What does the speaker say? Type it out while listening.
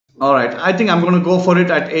All right, I think I'm going to go for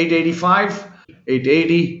it at 885,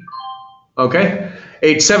 880, okay,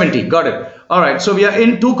 870, got it. All right, so we are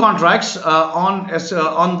in 2 contracts on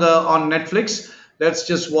Netflix. Let's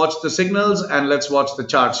just watch the signals and let's watch the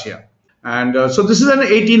charts here. And so this is an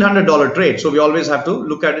 $1,800 trade. So we always have to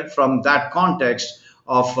look at it from that context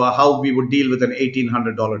of how we would deal with an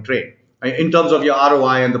 $1,800 trade in terms of your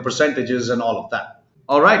ROI and the percentages and all of that.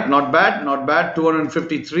 All right, not bad, not bad.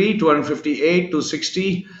 253, 258,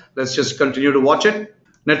 260. Let's just continue to watch it.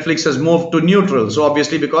 Netflix has moved to neutral. So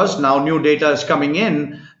obviously because now new data is coming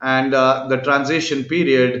in and the transition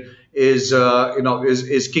period is,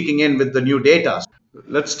 is kicking in with the new data.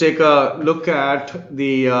 Let's take a look at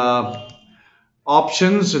the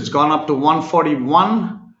options. It's gone up to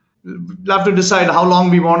 141. We'll have to decide how long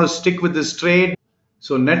we want to stick with this trade.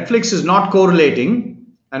 So Netflix is not correlating,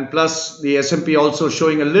 and plus the S&P also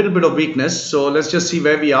showing a little bit of weakness. So let's just see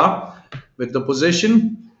where we are with the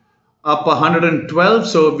position. Up 112.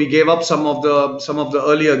 So we gave up some of the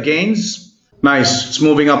earlier gains. Nice. It's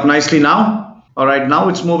moving up nicely now. All right, now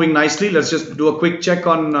it's moving nicely. Let's just do a quick check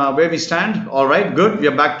on where we stand. All right, good. We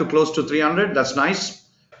are back to close to 300. That's nice.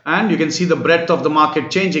 And you can see the breadth of the market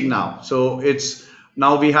changing now. So it's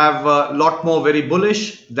now we have a lot more very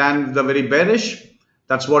bullish than the very bearish.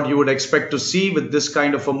 That's what you would expect to see with this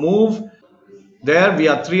kind of a move. There we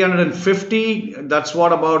are 350. That's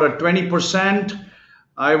what, about a 20%.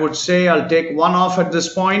 I would say I'll take one off at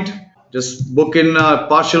this point. Just book in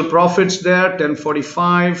partial profits there,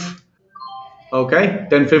 1045. Okay,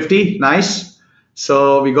 1050, nice.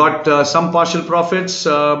 So we got some partial profits.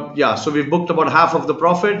 Yeah, so we've booked about half of the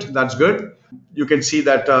profit. That's good. You can see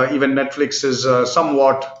that even Netflix is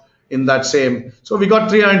somewhat in that same. So we got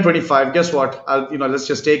 325. Guess what? Let's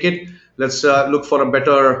just take it. Let's look for a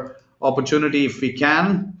better opportunity if we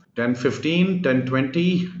can. 1015,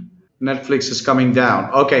 1020. Netflix is coming down.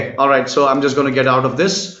 Okay, all right. So I'm just going to get out of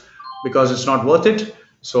this because it's not worth it.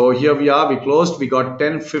 So here we are, we closed, we got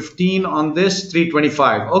 10.15 on this,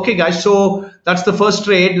 325. Okay guys, so that's the first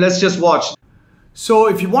trade. Let's just watch. So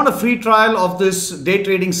if you want a free trial of this day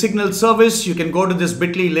trading signal service, you can go to this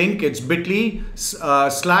bit.ly link. It's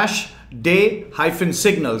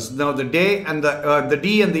bit.ly/day-signals. Now the day and the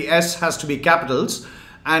D and the S has to be capitals.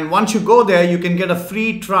 And once you go there, you can get a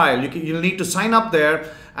free trial. You'll need to sign up there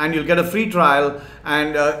and you'll get a free trial.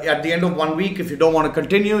 And at the end of 1 week, if you don't want to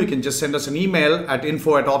continue, you can just send us an email at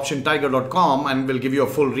info@optiontiger.com and we'll give you a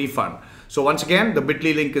full refund. So once again, the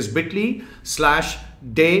bit.ly link is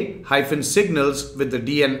bit.ly/day-signals with the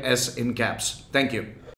D and S in caps. Thank you.